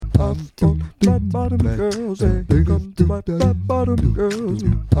flat bottom girls, hey, come to my flat bottom girls.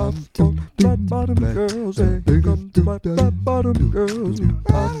 I'm on flat bottom girls, hey, come to my flat bottom girls. I'm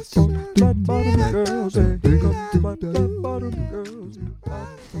on flat bottom girls, hey, come to my flat bottom girls.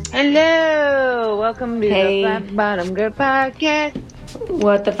 Hello, welcome to the Flat Bottom Girl Podcast.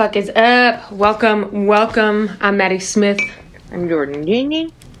 What the fuck is up? Welcome. I'm Maddie Smith. I'm Jordan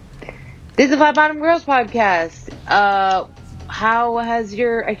Genie. This is the Flat Bottom Girls Podcast. How has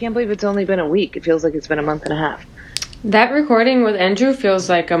I can't believe it's only been a week. It feels like it's been a month and a half. That recording with Andrew feels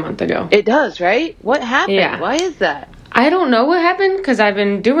like a month ago. It does, right? What happened? Yeah. Why is that? I don't know what happened because I've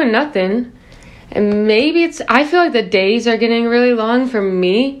been doing nothing. And maybe I feel like the days are getting really long for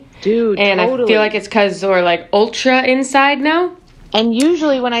me. Dude, and totally. I feel like it's because we're like ultra inside now. And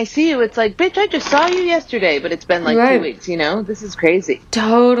usually when I see you, it's like, bitch, I just saw you yesterday. But it's been like 2 weeks, you know? This is crazy.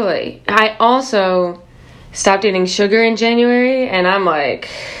 Totally. I also stopped eating sugar in January. And I'm like,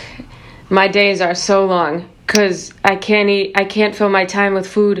 my days are so long. Because I can't fill my time with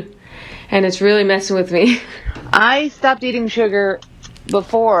food. And it's really messing with me. I stopped eating sugar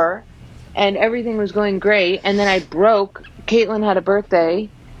before. And everything was going great. And then I broke. Caitlin had a birthday.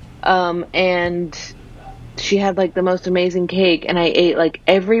 And she had like the most amazing cake. And I ate like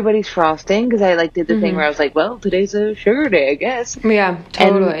everybody's frosting. Because I like did the thing where I was like, well, today's a sugar day, I guess. Yeah,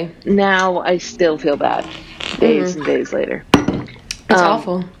 totally. And now I still feel bad. Days and days later. It's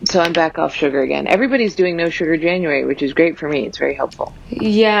awful. So I'm back off sugar again. Everybody's doing no sugar January, which is great for me. It's very helpful.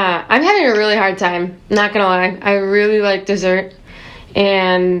 Yeah, I'm having a really hard time. Not gonna lie. I really like dessert.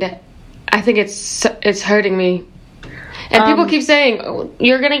 And I think it's hurting me. And people keep saying, oh,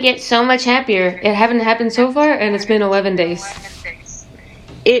 you're going to get so much happier. It hasn't happened so far, and it's been 11 days.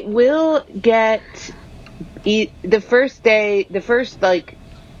 It will get... The first day...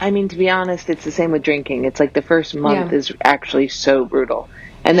 to be honest, it's the same with drinking. It's like the first month is actually so brutal.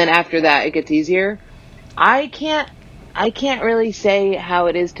 And then after that, it gets easier. I can't really say how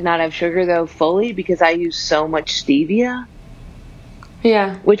it is to not have sugar, though, fully, because I use so much stevia.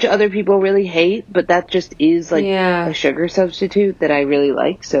 Yeah. Which other people really hate, but that just is like a sugar substitute that I really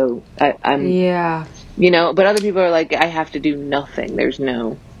like. So I'm, but other people are like, I have to do nothing. There's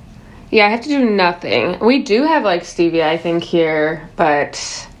no. Yeah, I have to do nothing. We do have like stevia, I think, here,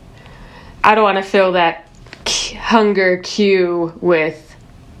 but I don't want to fill that hunger queue with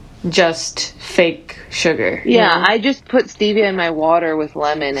just fake sugar. Yeah, you know? I just put stevia in my water with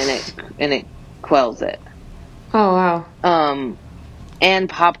lemon and it quells it. Oh, wow. And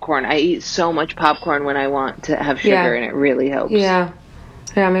popcorn. I eat so much popcorn when I want to have sugar, and it really helps. Yeah,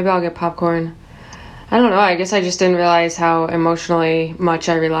 maybe I'll get popcorn. I don't know. I guess I just didn't realize how emotionally much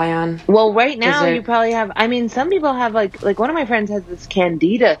I rely on. Well, right now you probably have... I mean, some people have, like one of my friends has this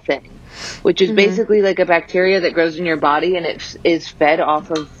candida thing, which is basically like a bacteria that grows in your body, and it is fed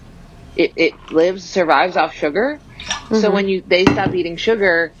off of... It survives off sugar. So when they stop eating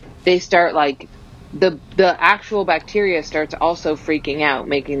sugar, they start, like... The actual bacteria starts also freaking out,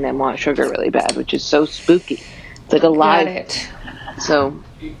 making them want sugar really bad, which is so spooky. It's like a live. Got it. So,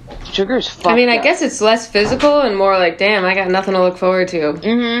 sugar's fucked up. I guess it's less physical and more like, damn, I got nothing to look forward to.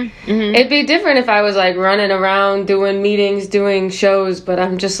 It'd be different if I was like running around doing meetings, doing shows, but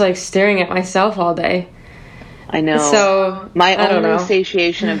I'm just like staring at myself all day. I know. So my only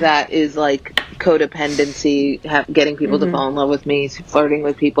satiation of that is like codependency, getting people to fall in love with me, flirting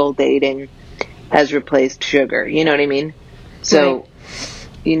with people, dating. Has replaced sugar. You know what I mean? So,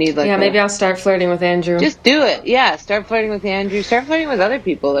 you need like... Yeah, maybe I'll start flirting with Andrew. Just do it. Yeah, start flirting with Andrew. Start flirting with other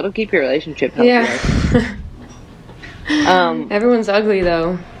people. It'll keep your relationship healthier. Yeah. Everyone's ugly,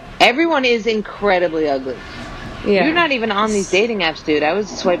 though. Everyone is incredibly ugly. Yeah. You're not even on these dating apps, dude. I was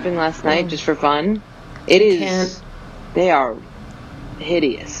swiping last night just for fun. They are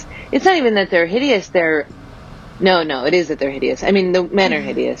hideous. It's not even that they're hideous. No, it is that they're hideous. I mean, the men are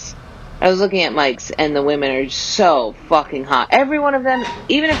hideous. I was looking at Mike's, and the women are so fucking hot. Every one of them,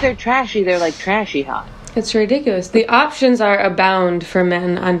 even if they're trashy, they're like trashy hot. It's ridiculous. The options are abound for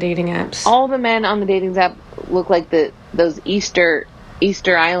men on dating apps. All the men on the dating app look like those Easter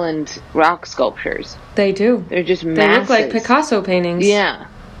Island rock sculptures. They do. They're just massive. They look like Picasso paintings. Yeah.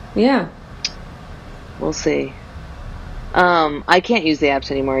 Yeah. We'll see. I can't use the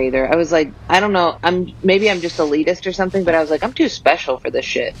apps anymore either. I was like, I don't know, maybe I'm just elitist or something, but I was like, I'm too special for this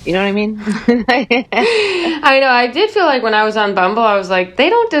shit. You know what I mean? I know. I did feel like when I was on Bumble, I was like, they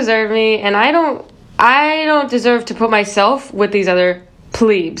don't deserve me, and I don't deserve to put myself with these other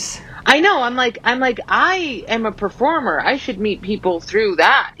plebes. I know. I'm like, I am a performer. I should meet people through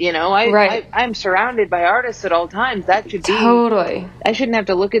that. You know, Right. I'm surrounded by artists at all times. That should be. Totally. I shouldn't have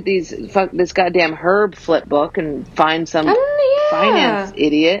to look at this goddamn Herb flip book and find some finance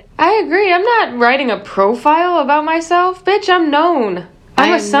idiot. I agree. I'm not writing a profile about myself. Bitch, I'm known.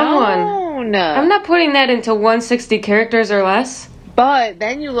 I'm a someone. Known. I'm not putting that into 160 characters or less. But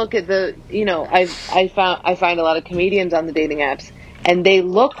then you look at the, you know, I find a lot of comedians on the dating apps, and they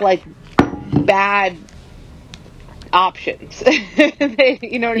look like bad options.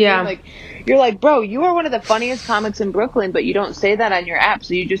 You know what I mean? Like, you're like, bro, you are one of the funniest comics in Brooklyn, but you don't say that on your app,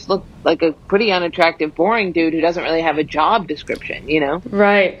 so you just look like a pretty unattractive, boring dude who doesn't really have a job description, you know?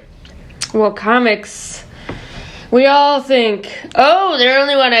 Right. Well, comics, we all think, oh, they're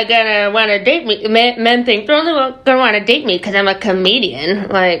only gonna want to date me. Men think they're only gonna want to date me because I'm a comedian.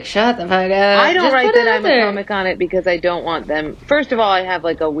 Like, shut the fuck up. I don't Just write put that it out I'm there. a comic on it because I don't want them. First of all, I have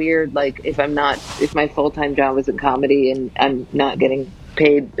like a weird, like, if my full-time job isn't comedy and I'm not getting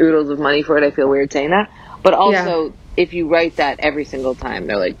paid oodles of money for it, I feel weird saying that. But also, if you write that every single time,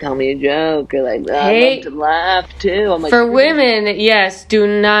 they're like, tell me a joke, or like, I love to laugh too. I'm like, for women, yes, do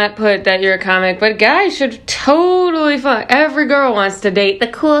not put that you're a comic, but guys should totally fun. Every girl wants to date the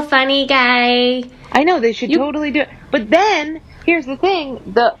cool, funny guy. I know, they should totally do it. But then, here's the thing,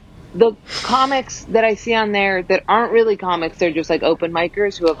 the comics that I see on there that aren't really comics, they're just like open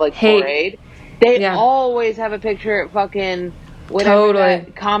micers who have like parade. They always have a picture at fucking whatever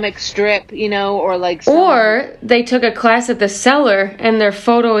that comic strip, you know, or like or they took a class at the Cellar and their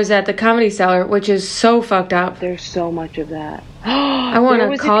photo is at the Comedy Cellar, which is so fucked up. There's so much of that. I want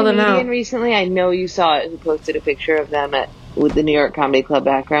to call them out. There was a comedian recently, I know you saw it, who posted a picture of them with the New York Comedy Club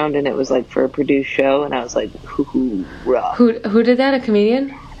background, and it was like for a produced show, and I was like, rough. Who did that? A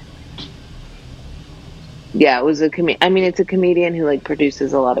comedian? Yeah, it was a I mean, it's a comedian who like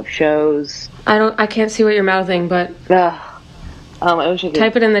produces a lot of shows. I can't see what you're mouthing, but I wish I could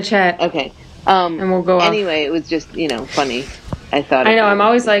type it in the chat. Okay. And we'll go off. Anyway, it was just, you know, funny. I thought. I know. I'm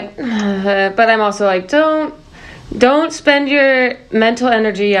always like, but I'm also like, don't spend your mental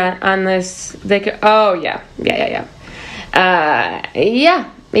energy on this. They could. Oh yeah.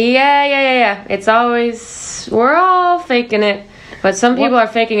 It's always, we're all faking it, but some people are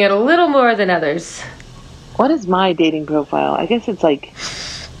faking it a little more than others. What is my dating profile? I guess it's like,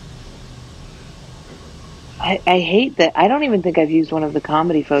 I hate that. I don't even think I've used one of the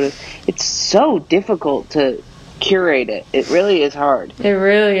comedy photos. It's so difficult to curate it. It really is hard. It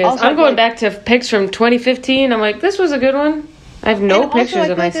really is. Also, I'm going back to pics from 2015. I'm like, this was a good one. I have no pictures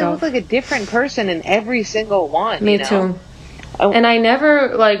of myself. I look like a different person in every single one. Me too. And I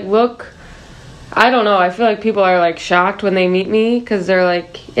never look. I don't know. I feel like people are like shocked when they meet me because they're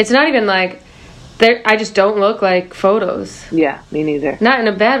like, it's not even like, I just don't look like photos. Yeah, me neither. Not in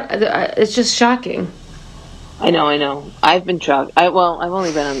a bad. It's just shocking. I know. I've been shocked. I've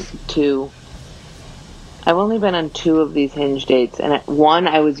only been on two. I've only been on 2 of these Hinge dates, and at one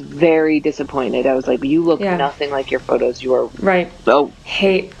I was very disappointed. I was like, "You look nothing like your photos. You are so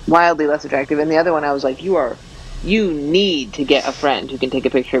wildly less attractive." And the other one, I was like, "You need to get a friend who can take a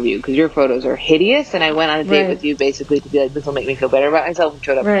picture of you because your photos are hideous." And I went on a date with you basically to be like, "This will make me feel better about myself," and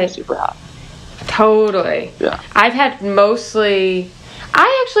showed up and was super hot. Totally. Yeah. I've had mostly.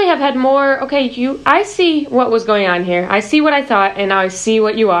 I actually have had more. Okay, I see what was going on here. I see what I thought, and now I see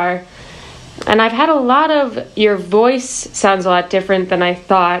what you are. And I've had a lot of, your voice sounds a lot different than I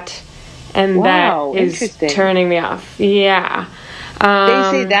thought, and that is turning me off. Yeah. They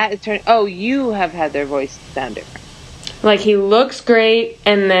say that is turning... Oh, you have had their voice sound different. Like, he looks great,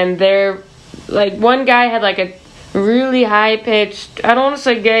 and then they're... Like, one guy had, like, a really high-pitched... I don't want to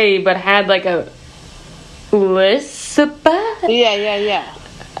say gay, but had, like, a... lisp... Yeah.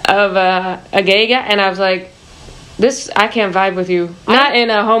 Of a gay guy, and I was like... I can't vibe with you. Not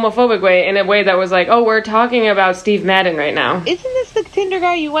in a homophobic way, in a way that was like, oh, we're talking about Steve Madden right now. Isn't this the Tinder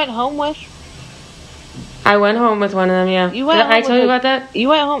guy you went home with? I went home with one of them, yeah. Did I tell you about that? You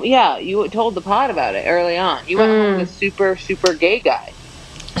went home, yeah. You told the pod about it early on. You went home with a super, super gay guy.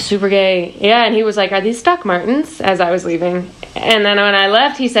 Super gay. Yeah, and he was like, are these Doc Martens? As I was leaving. And then when I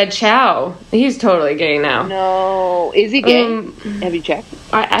left, he said, ciao. He's totally gay now. No. Is he gay? Have you checked?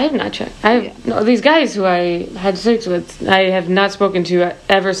 I have not checked. No, these guys who I had sex with, I have not spoken to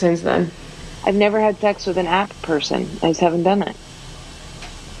ever since then. I've never had sex with an app person. I just haven't done it.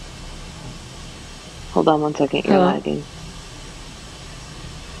 Hold on 1 second. You're lagging.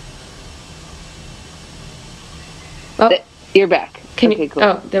 Oh. You're back. Okay, cool.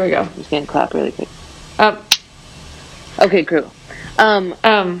 Oh, there we go. I'm just going to clap really quick. Okay, cool.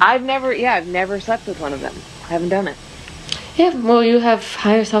 I've never slept with one of them. I haven't done it. Yeah, well, you have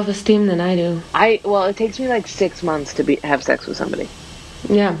higher self-esteem than I do. Well, it takes me like 6 months to have sex with somebody.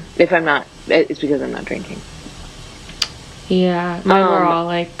 Yeah. If I'm not, it's because I'm not drinking. Yeah, mine were all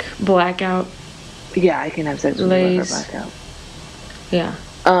like blackout. Yeah, I can have sex with whoever blackout. Yeah.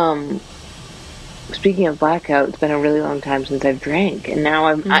 Speaking of blackout, it's been a really long time since I've drank, and now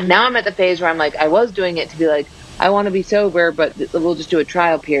I'm at the phase where I'm like, I was doing it to be like, I want to be sober, but we'll just do a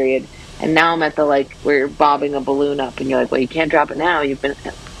trial period. And now I'm at the like where you're bobbing a balloon up, and you're like, well, you can't drop it now. You've been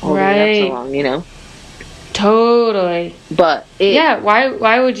holding it up so long, you know. Totally. But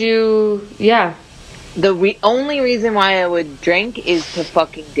why would you? Yeah. The only reason why I would drink is to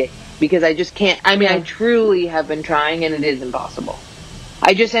fucking date, because I just can't. I mean, I truly have been trying, and it is impossible.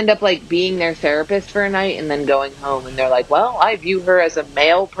 I just end up like being their therapist for a night and then going home, and they're like, well, I view her as a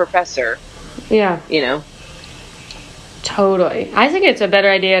male professor. Yeah. You know? Totally. I think it's a better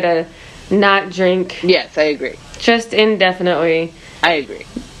idea to not drink. Yes, I agree. Just indefinitely. I agree.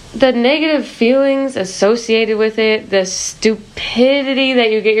 The negative feelings associated with it, the stupidity that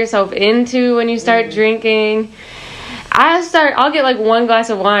you get yourself into when you start drinking. I'll get like one glass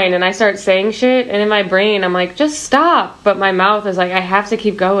of wine and I start saying shit, and in my brain I'm like, just stop. But my mouth is like, I have to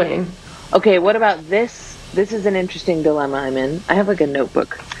keep going. Okay, what about this? This is an interesting dilemma I'm in. I have like a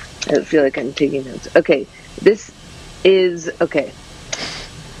notebook. I feel like I'm taking notes. Okay, this is, okay.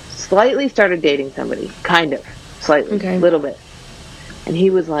 Slightly started dating somebody. Kind of. Slightly. Okay. Little bit. And he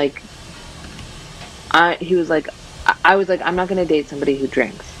was like, I was like, I'm not going to date somebody who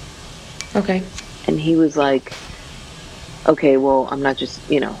drinks. Okay. And he was like, okay, well, I'm not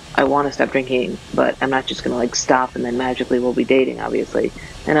just, you know, I want to stop drinking, but I'm not just going to like stop and then magically we'll be dating, obviously.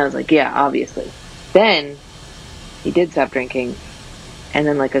 And I was like, yeah, obviously. Then he did stop drinking. And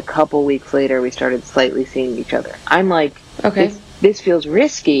then like a couple weeks later, we started slightly seeing each other. I'm like, okay, this feels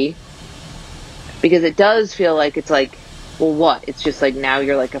risky, because it does feel like it's like, well, what? It's just like now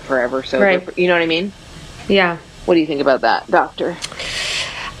you're like a forever sober. Right. You know what I mean? Yeah. What do you think about that, doctor?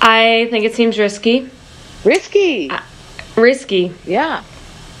 I think it seems risky. Risky? Risky. Yeah.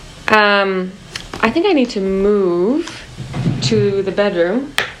 I think I need to move to the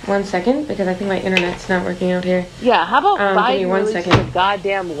bedroom. 1 second, because I think my internet's not working out here. Yeah, how about give me 1 second. The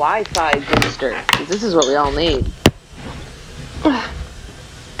goddamn Wi-Fi booster? Because this is what we all need.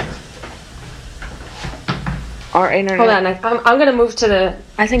 Our internet. Hold on, I'm gonna move to the.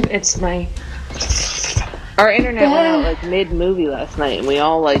 I think it's my. Our internet went out like mid-movie last night, and we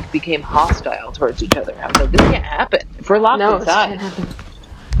all like became hostile towards each other. I was like, this can't happen. If we're locked inside. This can't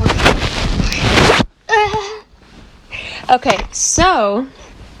happen. Okay, so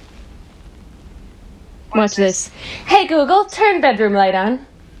watch this. Hey Google, turn bedroom light on.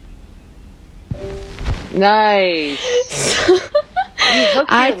 Nice.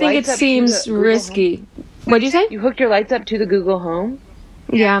 I think it seems risky. What'd you say? You hooked your lights up to the Google Home?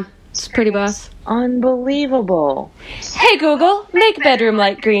 Yeah, it's pretty boss. Unbelievable. Hey Google, make bedroom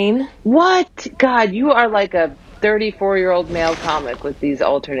light green. What? God, you are like a 34-year-old male comic with these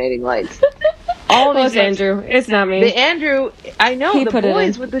alternating lights. It's Andrew. It's not me. The Andrew, I know, the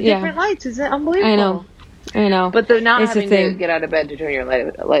boys with the different lights. Is it unbelievable? I know. But they're not having to get out of bed to turn your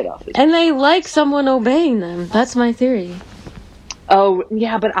light off. And they like someone obeying them. That's my theory. Oh,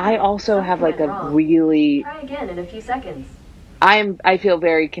 yeah, but I also have like a really... Try again in a few seconds. I feel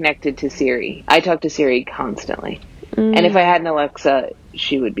very connected to Siri. I talk to Siri constantly. And if I had an Alexa,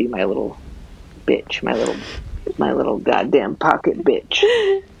 she would be my little bitch. My little goddamn pocket bitch.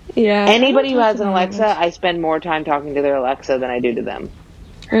 Yeah. Anybody who has an Alexa, I spend more time talking to their Alexa than I do to them.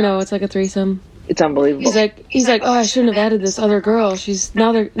 I know, it's like a threesome. It's unbelievable. He's like, oh, I shouldn't have added this other girl.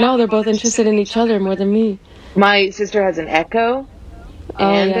 Now they're both interested in each other more than me. My sister has an Echo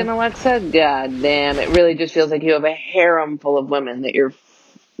and an Alexa. God damn, it really just feels like you have a harem full of women that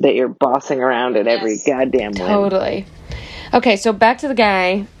you're bossing around at every goddamn whim. Totally. Okay, so back to the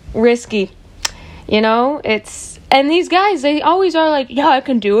guy. Risky. You know, and these guys, they always are like, yeah, I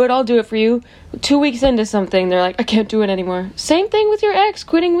can do it. I'll do it for you. 2 weeks into something, they're like, I can't do it anymore. Same thing with your ex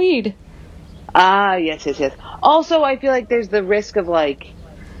quitting weed. Ah, yes. Also, I feel like there's the risk of like,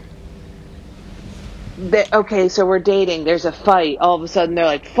 okay, so we're dating, there's a fight, all of a sudden they're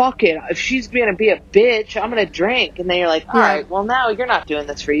like, fuck it, if she's gonna be a bitch, I'm gonna drink, and then you're like, alright, well now you're not doing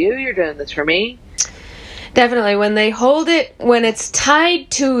this for you, you're doing this for me. Definitely, when they hold it, when it's tied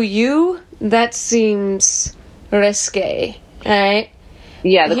to you, that seems risque, alright?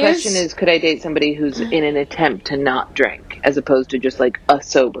 Yeah, the question is, could I date somebody who's in an attempt to not drink, as opposed to just like a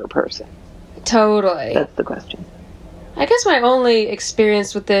sober person? Totally. That's the question. I guess my only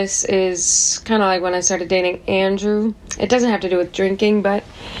experience with this is kind of like when I started dating Andrew. It doesn't have to do with drinking, but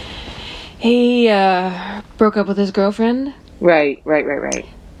he broke up with his girlfriend Right.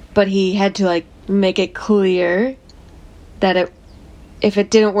 But he had to, like, make it clear that if it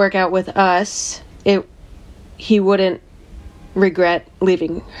didn't work out with us, he wouldn't regret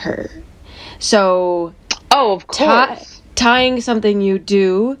leaving her. So, oh, of course, tying something you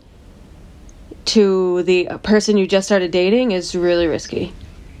do to the person you just started dating is really risky.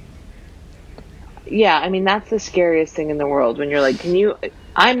 Yeah, I mean, that's the scariest thing in the world when you're like,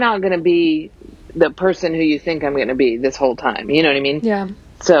 I'm not going to be the person who you think I'm going to be this whole time. You know what I mean? Yeah.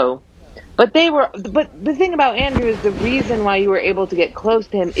 So, but the thing about Andrew is the reason why you were able to get close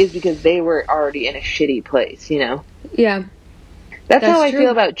to him is because they were already in a shitty place, you know? Yeah. That's how I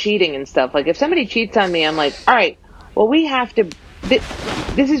feel about cheating and stuff. Like, if somebody cheats on me, I'm like, all right, well, we have to,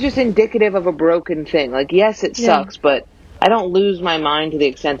 this is just indicative of a broken thing. Like, yes, it sucks, but I don't lose my mind to the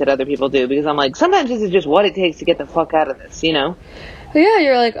extent that other people do, because I'm like, sometimes this is just what it takes to get the fuck out of this, you know? Yeah,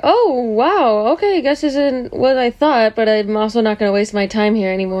 you're like, oh, wow, okay, I guess this isn't what I thought, but I'm also not going to waste my time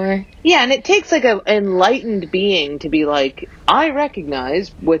here anymore. Yeah, and it takes, like, an enlightened being to be like, I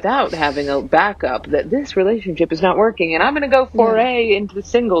recognize, without having a backup, that this relationship is not working, and I'm going to go foray into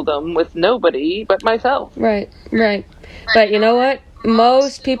singledom with nobody but myself. Right. But you know what?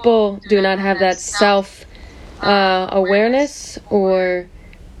 Most people do not have that self-awareness or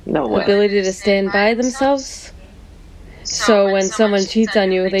ability to stand by themselves. So when someone cheats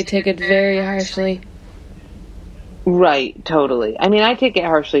on you, they take it very harshly. Right, totally. I mean, I take it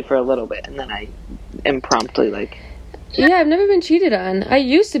harshly for a little bit, and then I am promptly like... Yeah, I've never been cheated on. I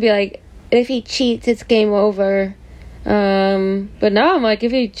used to be like, if he cheats, it's game over. But now I'm like,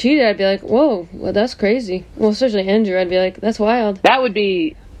 if he cheated, I'd be like, whoa, well, that's crazy. Well, especially Andrew, I'd be like, that's wild. That would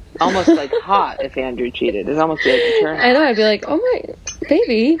be almost like hot if Andrew cheated. It's almost like a turn. I know, I'd be like, oh my,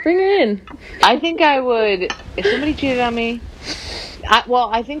 baby, bring her in. I think I would, if somebody cheated on me,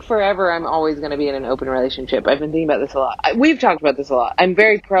 I think forever I'm always going to be in an open relationship. I've been thinking about this a lot. We've talked about this a lot. I'm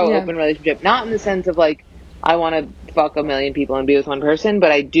very pro-open relationship. Not in the sense of, like, I want to fuck a million people and be with one person,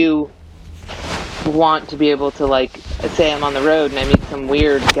 but I do want to be able to, like, say I'm on the road and I meet some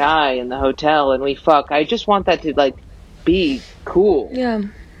weird guy in the hotel and we fuck. I just want that to, like, be cool. Yeah.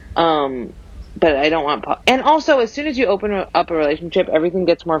 But I don't want... And also, as soon as you open up a relationship, everything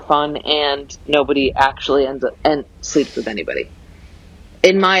gets more fun and nobody actually ends up and sleeps with anybody.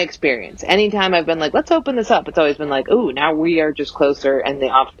 In my experience, anytime I've been like, let's open this up, it's always been like, ooh, now we are just closer and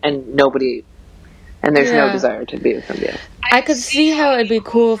nobody... And there's no desire to be with somebody else. I could see how it'd be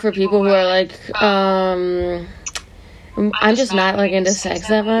cool for people who are like, I'm just not, like, into sex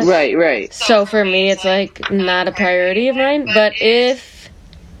that much. Right. So for me, it's, like, not a priority of mine. But if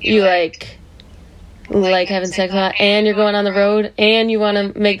you, like having sex a lot and you're going on the road and you want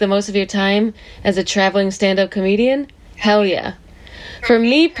to make the most of your time as a traveling stand-up comedian, hell yeah. For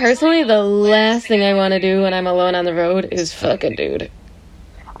me, personally, the last thing I want to do when I'm alone on the road is fuck a dude.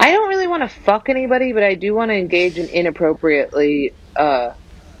 I don't really want to fuck anybody, but I do want to engage in inappropriate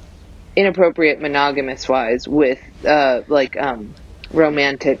monogamous-wise with,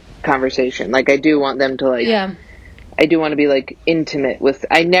 romantic conversation. Like, I do want them to, like... Yeah. I do want to be, like, intimate with...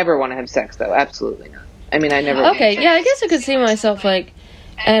 I never want to have sex, though. Absolutely not. I mean, I never... Okay, yeah, I guess I could see myself, like,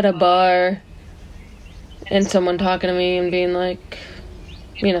 at a bar and someone talking to me and being like...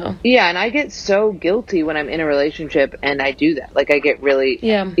 You know. Yeah, and I get so guilty when I'm in a relationship and I do that. Like, I get really,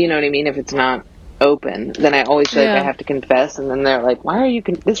 you know what I mean? If it's not open, then I always feel like I have to confess, and then they're like, why are you,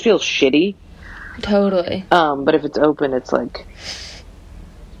 this feels shitty. Totally. But if it's open, it's like,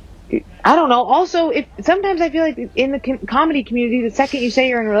 I don't know. Also, sometimes I feel like in the comedy community, the second you say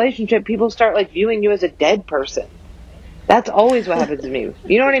you're in a relationship, people start, like, viewing you as a dead person. That's always what happens to me.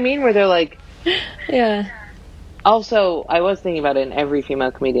 You know what I mean? Where they're like... Yeah. Also, I was thinking about it, and every female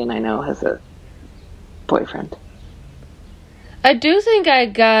comedian I know has a boyfriend. I do think I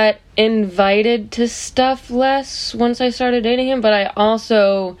got invited to stuff less once I started dating him, but I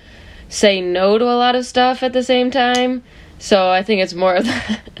also say no to a lot of stuff at the same time, so I think it's more of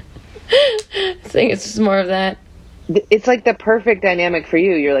that. I think it's just more of that. It's like the perfect dynamic for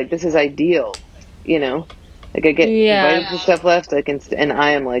you. You're like, this is ideal, you know? Like, I get invited to stuff left, and I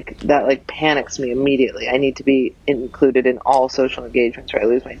am like, that, like, panics me immediately. I need to be included in all social engagements or I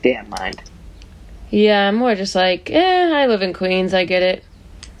lose my damn mind. Yeah, I'm more just like, I live in Queens, I get it.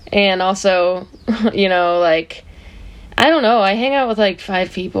 And also, you know, like, I don't know, I hang out with, like,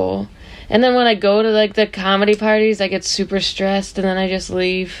 5 people. And then when I go to, like, the comedy parties, I get super stressed, and then I just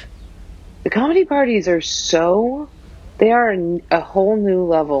leave. The comedy parties are they are a whole new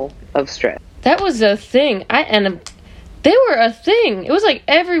level of stress. That was a thing. They were a thing. It was like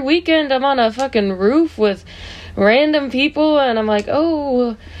every weekend I'm on a fucking roof with random people and I'm like,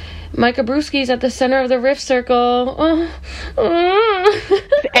 oh, Micah Brewski's at the center of the Rift Circle.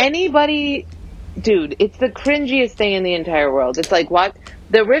 If anybody, dude, it's the cringiest thing in the entire world. It's like, what?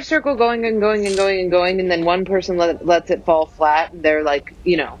 The Rift Circle going and going and going and going, and then one person lets it fall flat, and they're like,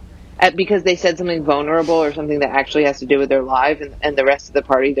 because they said something vulnerable or something that actually has to do with their life, and the rest of the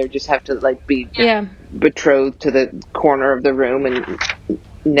party, they just have to, like, be betrothed to the corner of the room and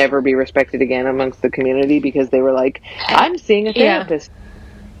never be respected again amongst the community because they were like, I'm seeing a therapist.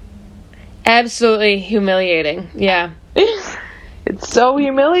 Absolutely humiliating. Yeah. It's so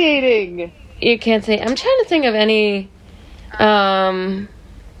humiliating. You can't say. I'm trying to think of any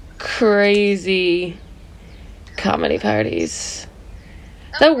crazy comedy parties.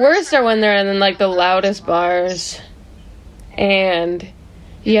 The worst are when they're in, like, the loudest bars and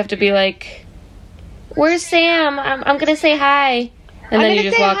you have to be like, where's Sam? I'm gonna say hi. And then you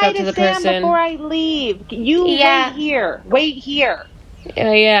just walk up to the person. Sam before I leave. Wait here. Wait here.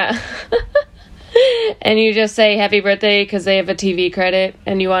 Yeah. And you just say happy birthday because they have a TV credit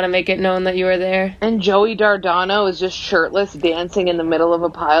and you want to make it known that you were there. And Joey Dardano is just shirtless dancing in the middle of a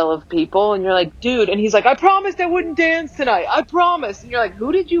pile of people. And you're like, dude. And he's like, I promised I wouldn't dance tonight. I promised. And you're like,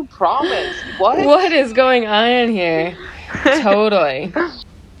 who did you promise? What? What is going on here? Totally.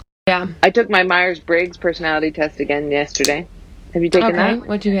 Yeah. I took my Myers-Briggs personality test again yesterday. Have you taken that?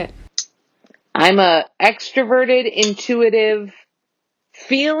 What'd you get? I'm a extroverted, intuitive,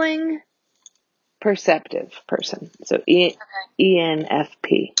 feeling, perceptive person. So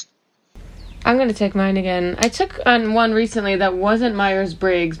ENFP. I'm going to take mine again. I took on one recently that wasn't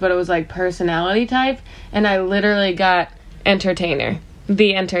Myers-Briggs, but it was like personality type, and I literally got entertainer.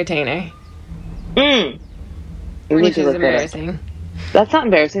 The entertainer. Which is embarrassing. That's not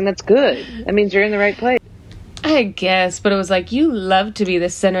embarrassing. That's good. That means you're in the right place. I guess, but it was like, you love to be the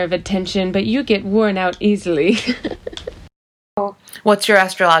center of attention, but you get worn out easily. What's your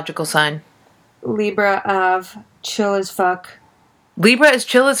astrological sign? Libra of chill as fuck. Libra is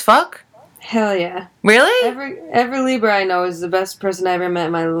chill as fuck? Hell yeah. Really? Every Libra I know is the best person I ever met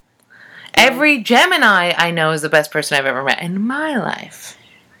in my life. Every Gemini I know is the best person I've ever met in my life.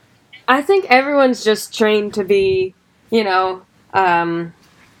 I think everyone's just trained to be,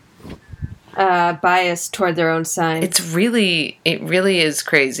 biased toward their own sign. It really is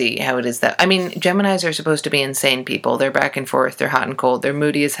crazy how it is that. I mean, Geminis are supposed to be insane people. They're back and forth. They're hot and cold. They're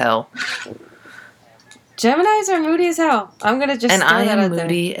moody as hell. Geminis are moody as hell. I'm gonna just and throw I that am out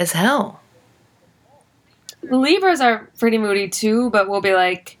moody as hell. Libras are pretty moody too, but we'll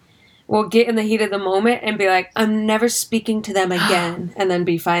get in the heat of the moment and be like, I'm never speaking to them again, and then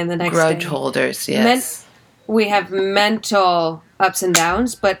be fine the next Grudge day. holders, yes. We have mental ups and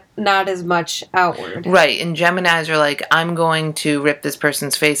downs, but not as much outward. Right, and Geminis are like, I'm going to rip this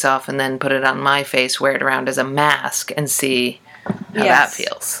person's face off and then put it on my face, wear it around as a mask, and see how that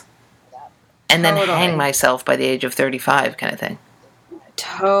feels. And then hang myself by the age of 35 kind of thing.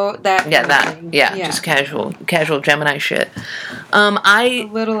 Just casual Gemini shit. A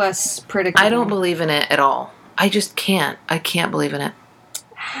little less predictable. I don't believe in it at all. I just can't. I can't believe in it.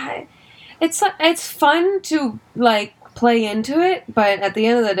 It's fun to, like, play into it, but at the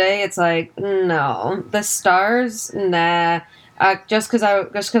end of the day, it's like, no. The stars, nah. Just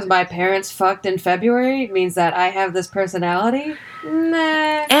because my parents fucked in February means that I have this personality?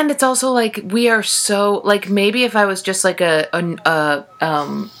 Nah. And it's also like, we are so, like, maybe if I was just like a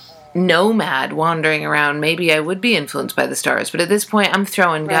nomad wandering around, maybe I would be influenced by the stars. But at this point, I'm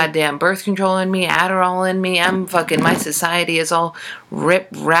throwing goddamn birth control in me, Adderall in me. My society is all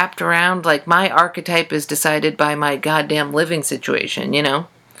wrapped around. Like, my archetype is decided by my goddamn living situation, you know?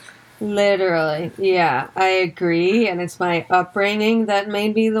 Literally, yeah, I agree, and it's my upbringing that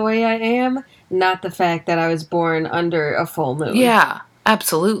made me the way I am, not the fact that I was born under a full moon. Yeah,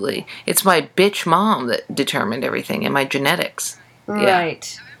 absolutely. It's my bitch mom that determined everything, and my genetics.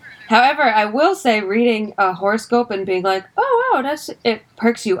 Right. Yeah. However, I will say reading a horoscope and being like, oh, wow, it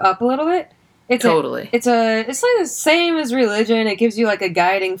perks you up a little bit. It's like the same as religion. It gives you like a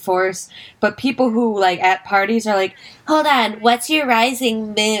guiding force. But people who like at parties are like, hold on, what's your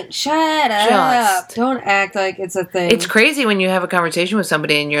rising moon? Shut up. Don't act like it's a thing. It's crazy when you have a conversation with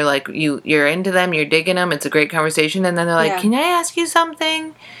somebody and you're like, you're into them, you're digging them, it's a great conversation, and then they're like, can I ask you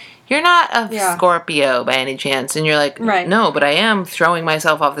something? You're not a Scorpio by any chance. And you're like, no, but I am throwing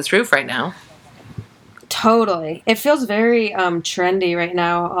myself off this roof right now. Totally. It feels very trendy right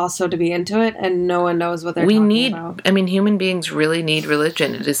now also to be into it, and no one knows what they're talking about. I mean, human beings really need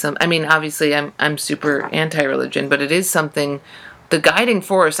religion. It is obviously I'm super anti-religion, but it is something, the guiding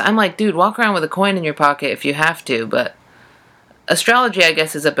force. I'm like, dude, walk around with a coin in your pocket if you have to, but astrology, I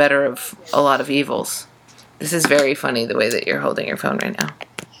guess, is a better of a lot of evils. This is very funny, the way that you're holding your phone right now.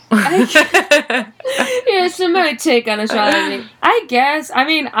 Here's my take on astrology. I guess. I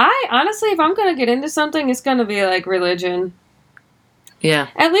mean, honestly, if I'm gonna get into something, it's gonna be like religion. Yeah.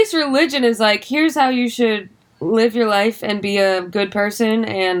 At least religion is like, here's how you should live your life and be a good person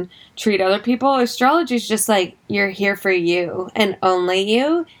and treat other people. Astrology is just like, you're here for you and only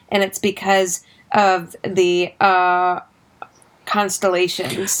you, and it's because of the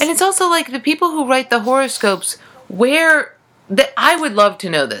constellations. And it's also like the people who write the horoscopes, I would love to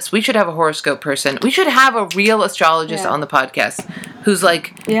know this. We should have a horoscope person. We should have a real astrologist on the podcast who's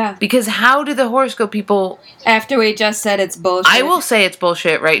like, because how do the horoscope people... After we just said it's bullshit. I will say it's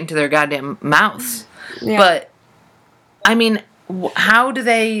bullshit right into their goddamn mouths. Yeah. But, I mean, how do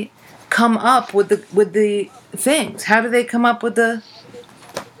they come up with the things? How do they come up with the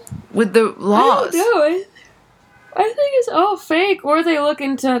laws? I don't know. I think it's all fake, or they look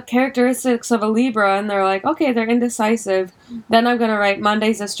into characteristics of a Libra and they're like, okay, they're indecisive. Then I'm going to write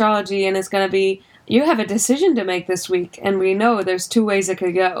Monday's astrology and it's going to be, you have a decision to make this week, and we know there's 2 ways it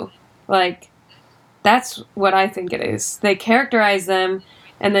could go. Like, that's what I think it is. They characterize them,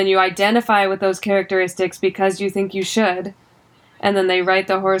 and then you identify with those characteristics because you think you should, and then they write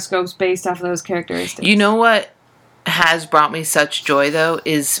the horoscopes based off of those characteristics. You know what has brought me such joy, though,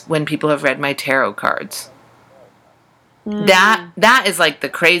 is when people have read my tarot cards. That is like the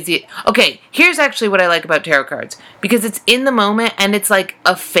crazy. Okay, here's actually what I like about tarot cards, because it's in the moment and it's like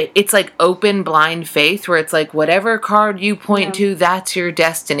it's like open blind faith, where it's like whatever card you point to, that's your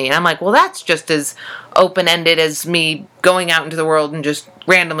destiny. And I'm like, well, that's just as open-ended as me going out into the world and just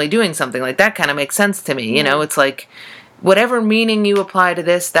randomly doing something. Like, that kind of makes sense to me. You know, it's like whatever meaning you apply to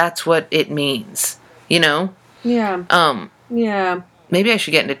this, that's what it means. You know? Yeah. Yeah. Maybe I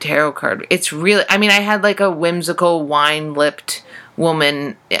should get into tarot card. It's really... I mean, I had, like, a whimsical, wine-lipped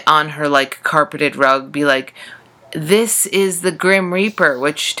woman on her, like, carpeted rug be like, this is the Grim Reaper,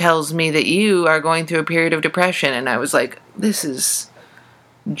 which tells me that you are going through a period of depression. And I was like, this is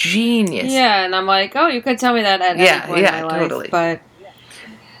genius. Yeah, and I'm like, oh, you could tell me that at any point in my life. Totally. But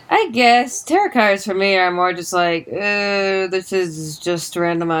I guess tarot cards for me are more just like, this is just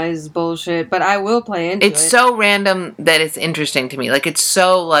randomized bullshit, but I will play into it. It's so random that it's interesting to me. Like, it's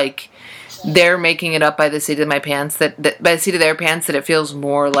so, like, they're making it up by the seat of my pants, that by the seat of their pants, that it feels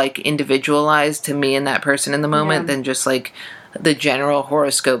more, like, individualized to me and that person in the moment than just, like, the general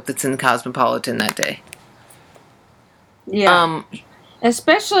horoscope that's in the Cosmopolitan that day. Yeah.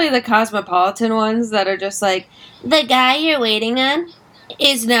 Especially the Cosmopolitan ones that are just like, the guy you're waiting on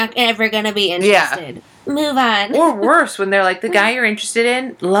is not ever going to be interested. Yeah. Move on. Or worse, when they're like, the guy you're interested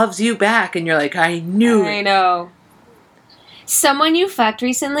in loves you back, and you're like, I knew it. I know. Someone you fucked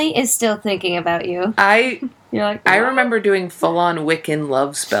recently is still thinking about you. You're like, what? I remember doing full-on Wiccan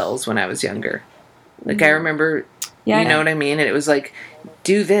love spells when I was younger. Like, I remember, you know what I mean? And it was like,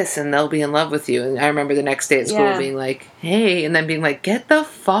 do this and they'll be in love with you. And I remember the next day at school being like, hey, and then being like, get the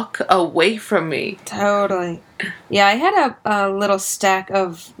fuck away from me. Totally. Yeah, I had a little stack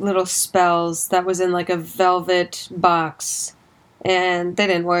of little spells that was in like a velvet box, and they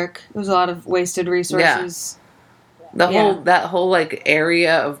didn't work. It was a lot of wasted resources. That whole like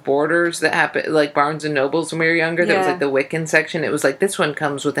area of borders that happened, like Barnes and Nobles when we were younger, that was like the Wiccan section. It was like, this one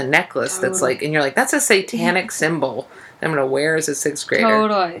comes with a necklace that's like, and you're like, that's a satanic symbol I'm gonna wear as a 6th grader.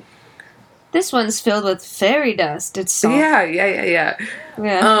 Totally. This one's filled with fairy dust. It's soft. Yeah.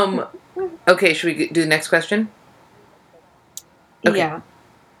 Okay, should we do the next question? Okay. Yeah.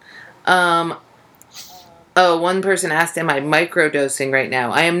 One person asked, am I microdosing right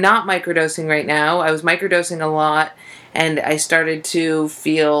now? I am not microdosing right now. I was microdosing a lot, and I started to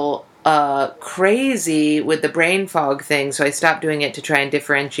feel crazy with the brain fog thing, so I stopped doing it to try and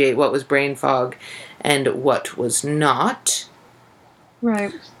differentiate what was brain fog and what was not.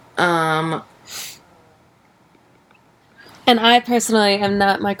 Right. And I personally am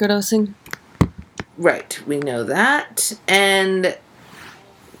not microdosing. Right, we know that. And,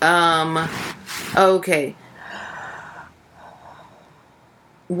 okay.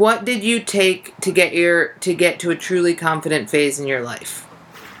 What did you take to get to a truly confident phase in your life?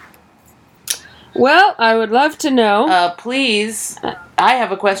 Well, I would love to know. Please, I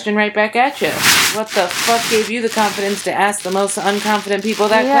have a question right back at you. What the fuck gave you the confidence to ask the most unconfident people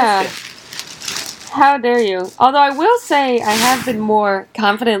that question? How dare you? Although I will say I have been more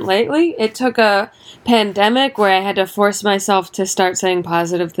confident lately. It took a pandemic where I had to force myself to start saying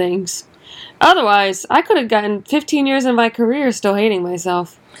positive things. Otherwise, I could have gotten 15 years of my career still hating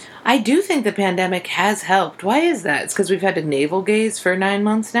myself. I do think the pandemic has helped. Why is that? It's because we've had to navel gaze for 9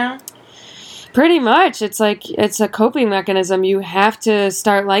 months now? Pretty much. It's like, it's a coping mechanism. You have to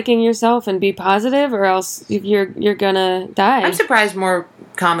start liking yourself and be positive, or else you're gonna die. I'm surprised more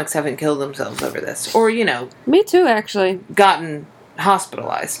comics haven't killed themselves over this. Or, you know. Me too, actually. Gotten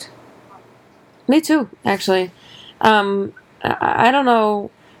hospitalized. Me too, actually. I don't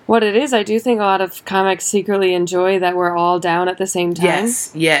know what it is. I do think a lot of comics secretly enjoy that we're all down at the same time.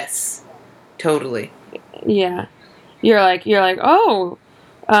 Yes. Totally. Yeah. You're like, oh,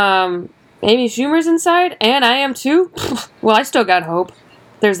 Amy Schumer's inside, and I am too? Well, I still got hope.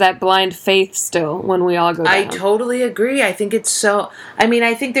 There's that blind faith still when we all go down. I totally agree. I think it's so... I mean,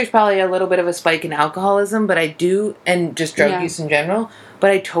 I think there's probably a little bit of a spike in alcoholism, but I do... And just drug use in general.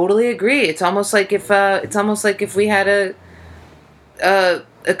 But I totally agree. It's almost like if we had a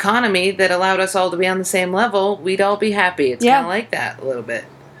economy that allowed us all to be on the same level, we'd all be happy. It's kind of like that a little bit.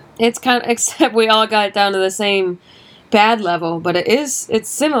 It's kind of... Except we all got down to the same bad level, but it's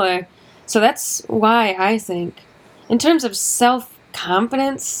similar. So that's why I think, in terms of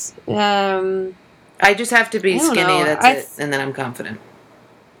self-confidence, I just have to be skinny, that's it, and then I'm confident.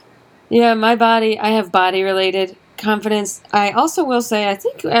 Yeah, I have body-related confidence. I also will say, I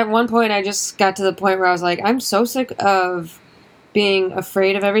think at one point I just got to the point where I was like, I'm so sick of being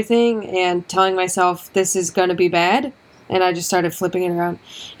afraid of everything and telling myself this is going to be bad, and I just started flipping it around.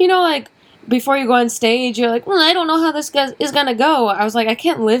 You know, like, before you go on stage, you're like, well, I don't know how this is going to go. I was like, I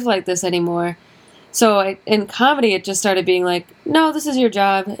can't live like this anymore. So in comedy, it just started being like, no, this is your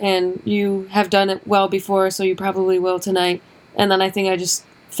job, and you have done it well before, so you probably will tonight. And then I think I just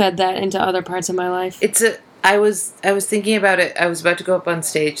fed that into other parts of my life. I was thinking about it. I was about to go up on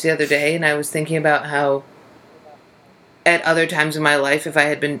stage the other day, and I was thinking about how at other times in my life,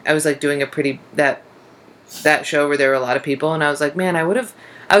 I was like doing that show where there were a lot of people, and I was like, man, I was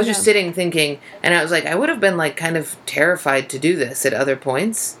just sitting thinking, and I was like, I would have been like kind of terrified to do this at other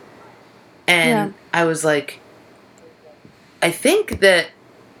points. And I was like, I think that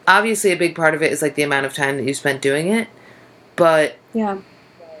obviously a big part of it is like the amount of time that you spent doing it. But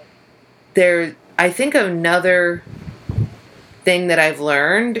I think another thing that I've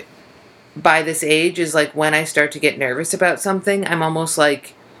learned by this age is like when I start to get nervous about something, I'm almost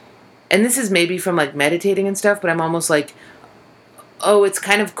like, and this is maybe from like meditating and stuff, but I'm almost like, oh, it's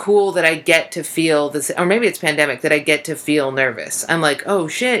kind of cool that I get to feel this, or maybe it's pandemic, that I get to feel nervous. I'm like, oh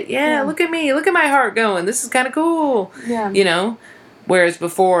shit, look at me, look at my heart going, this is kind of cool, you know? Whereas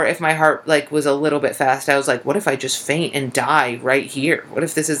before, if my heart like was a little bit fast, I was like, what if I just faint and die right here? What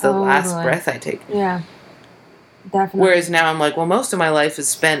if this is the last breath I take? Yeah, definitely. Whereas now I'm like, well, most of my life is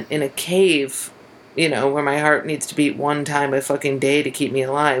spent in a cave, you know, where my heart needs to beat one time a fucking day to keep me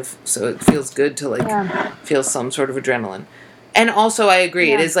alive. So it feels good to like feel some sort of adrenaline. And also, I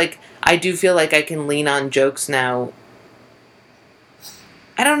agree. It is like, I do feel like I can lean on jokes now.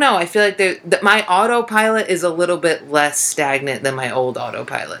 I don't know. I feel like my autopilot is a little bit less stagnant than my old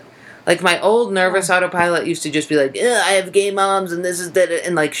autopilot. Like, my old nervous autopilot used to just be like, I have gay moms and this is that,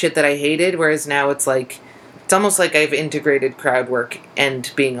 and like shit that I hated. Whereas now it's like, it's almost like I've integrated crowd work and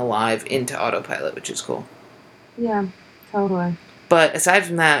being alive into autopilot, which is cool. Yeah, totally. But aside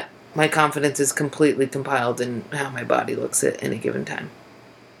from that, my confidence is completely compiled in how my body looks at any given time.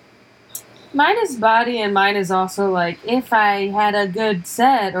 Mine is body, and mine is also like, if I had a good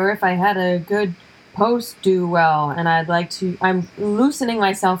set or if I had a good post do well, and I'm loosening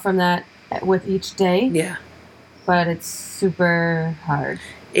myself from that with each day. Yeah. But it's super hard.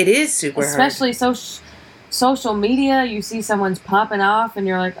 It is super Especially hard. Social media, you see someone's popping off and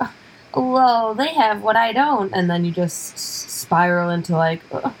you're like, oh, well, they have what I don't. And then you just spiral into like,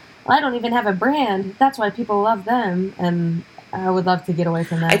 I don't even have a brand. That's why people love them. And I would love to get away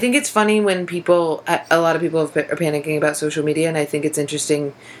from that. I think it's funny when a lot of people are panicking about social media, and I think it's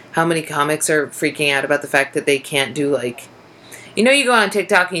interesting how many comics are freaking out about the fact that they can't do like, you know, you go on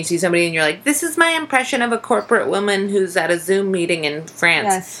TikTok and you see somebody and you're like, this is my impression of a corporate woman who's at a Zoom meeting in France.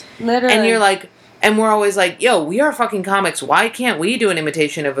 Yes, literally. And you're like, and we're always like, yo, we are fucking comics. Why can't we do an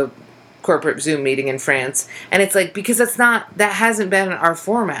imitation of a corporate Zoom meeting in France? And it's like, because that hasn't been our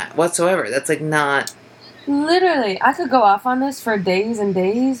format whatsoever. That's like not. Literally, I could go off on this for days and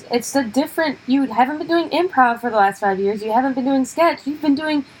days. It's you haven't been doing improv for the last 5 years. You haven't been doing sketch. You've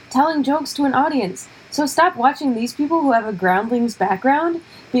been telling jokes to an audience. So stop watching these people who have a groundlings background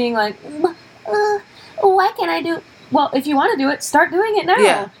being like, why can't I do? Well, if you want to do it, start doing it now.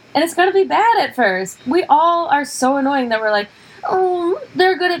 Yeah. And it's going to be bad at first. We all are so annoying that we're like, oh,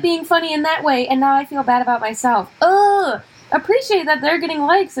 they're good at being funny in that way, and now I feel bad about myself. Appreciate that they're getting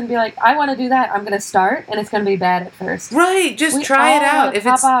likes and be like, I want to do that. I'm going to start, and it's going to be bad at first. Right, just try it out. If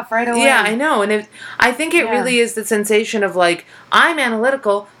it's off right away. Yeah, I know. And I think it really is the sensation of like, I'm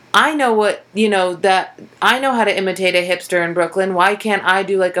analytical, I know what, that I know how to imitate a hipster in Brooklyn. Why can't I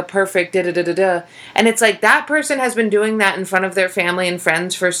do like a perfect da-da-da-da-da? And it's like that person has been doing that in front of their family and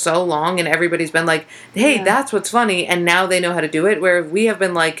friends for so long, and everybody's been like, hey, that's what's funny, and now they know how to do it, where we have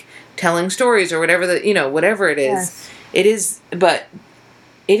been like telling stories or whatever whatever it is. Yes. It is, but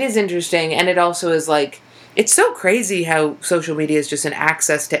it is interesting, and it also is like, it's so crazy how social media is just an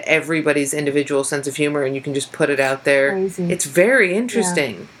access to everybody's individual sense of humor, and you can just put it out there. Crazy. It's very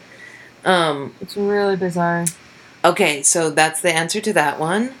interesting. Yeah. It's really bizarre. Okay, so that's the answer to that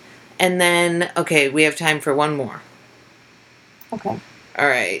one. And then, okay, we have time for one more. Okay. All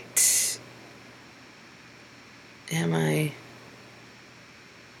right. Am I...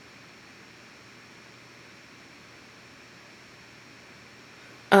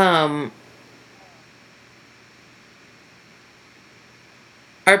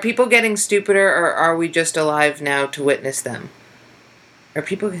 Are people getting stupider, or are we just alive now to witness them? Are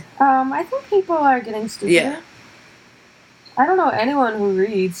people... I think people are getting stupider. Yeah. I don't know anyone who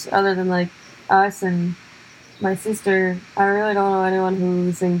reads other than, like, us and my sister. I really don't know anyone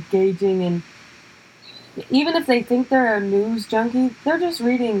who's engaging in... Even if they think they're a news junkie, they're just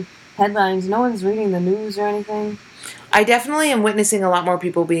reading headlines. No one's reading the news or anything. I definitely am witnessing a lot more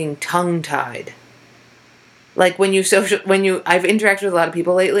people being tongue-tied. Like, I've interacted with a lot of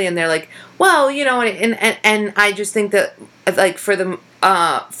people lately, and they're like, well, and I just think that, like, and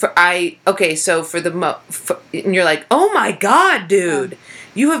you're like, oh my god, dude,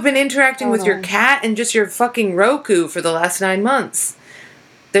 you have been interacting with your cat and just your fucking Roku for the last 9 months.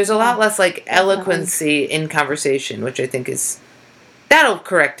 There's a lot less, like, eloquency in conversation, which I think that'll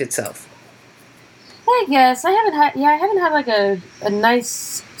correct itself. I guess. I haven't had like a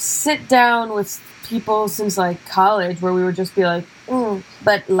nice sit down with people since like college where we would just be like,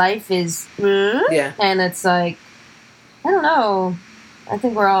 but life is, yeah. And it's like, I don't know. I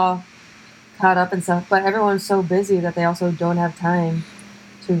think we're all caught up and stuff, but everyone's so busy that they also don't have time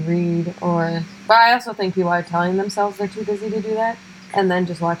to read but I also think people are telling themselves they're too busy to do that, and then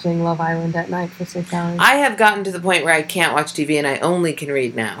just watching Love Island at night for 6 hours. I have gotten to the point where I can't watch TV and I only can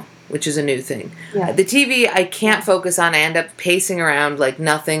read now, which is a new thing. Yeah. The TV I can't focus on. I end up pacing around like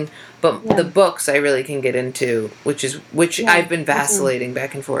nothing. But the books I really can get into, which I've been vacillating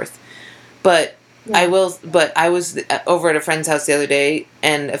back and forth. But I was over at a friend's house the other day,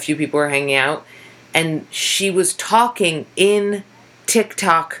 and a few people were hanging out, and she was talking in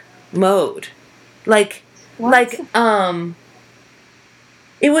TikTok mode. It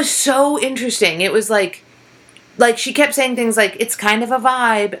was so interesting. It was like she kept saying things like, it's kind of a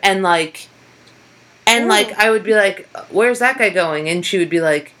vibe, and like I would be like, where's that guy going? And she would be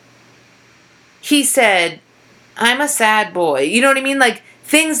like, he said, I'm a sad boy. You know what I mean? Like,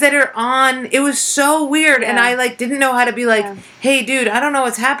 things that are on, it was so weird, and I like didn't know how to be like, hey dude, I don't know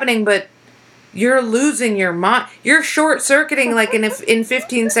what's happening, but you're losing your mind. You're short-circuiting like in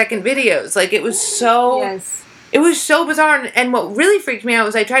 15-second videos. Like, it was so... It was so bizarre, and what really freaked me out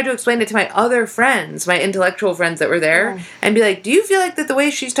was I tried to explain it to my other friends, my intellectual friends that were there, and be like, do you feel like that the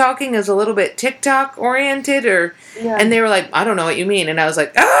way she's talking is a little bit TikTok-oriented, or... And they were like, I don't know what you mean, and I was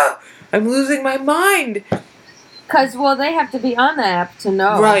like, I'm losing my mind! Because, they have to be on the app to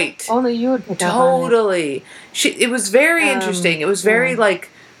know. Right. Only you would pick up on it. Totally. It was very interesting. It was very, like,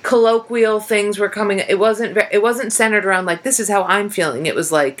 colloquial things were coming... It wasn't centered around, like, this is how I'm feeling. It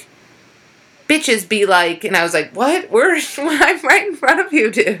was like... bitches be like, and I was like, what? I'm right in front of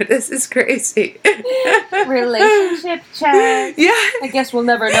you, dude. This is crazy. Relationship chat. Yeah. I guess we'll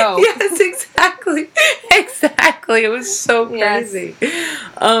never know. Yes, exactly. Exactly. It was so crazy.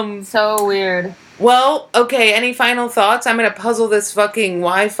 So weird. Well, okay, any final thoughts? I'm going to puzzle this fucking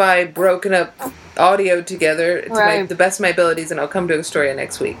Wi-Fi broken up audio together to the best of my abilities, and I'll come to Astoria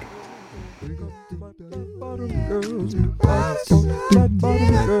next week. Flat bottom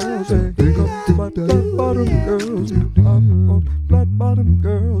girls, here come my flat bottom girls. I'm on flat bottom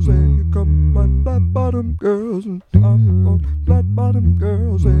girls, here come my flat bottom girls. I'm on flat bottom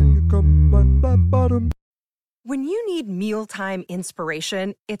girls, here come my flat bottom. When you need mealtime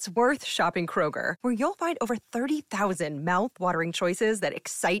inspiration, it's worth shopping Kroger, where you'll find over 30,000 mouth-watering choices that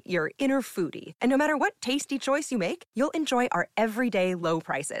excite your inner foodie. And no matter what tasty choice you make, you'll enjoy our everyday low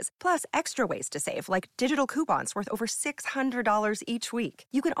prices, plus extra ways to save, like digital coupons worth over $600 each week.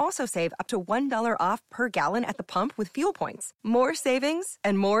 You can also save up to $1 off per gallon at the pump with fuel points. More savings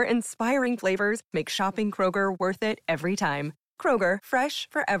and more inspiring flavors make shopping Kroger worth it every time. Kroger, fresh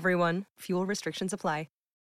for everyone. Fuel restrictions apply.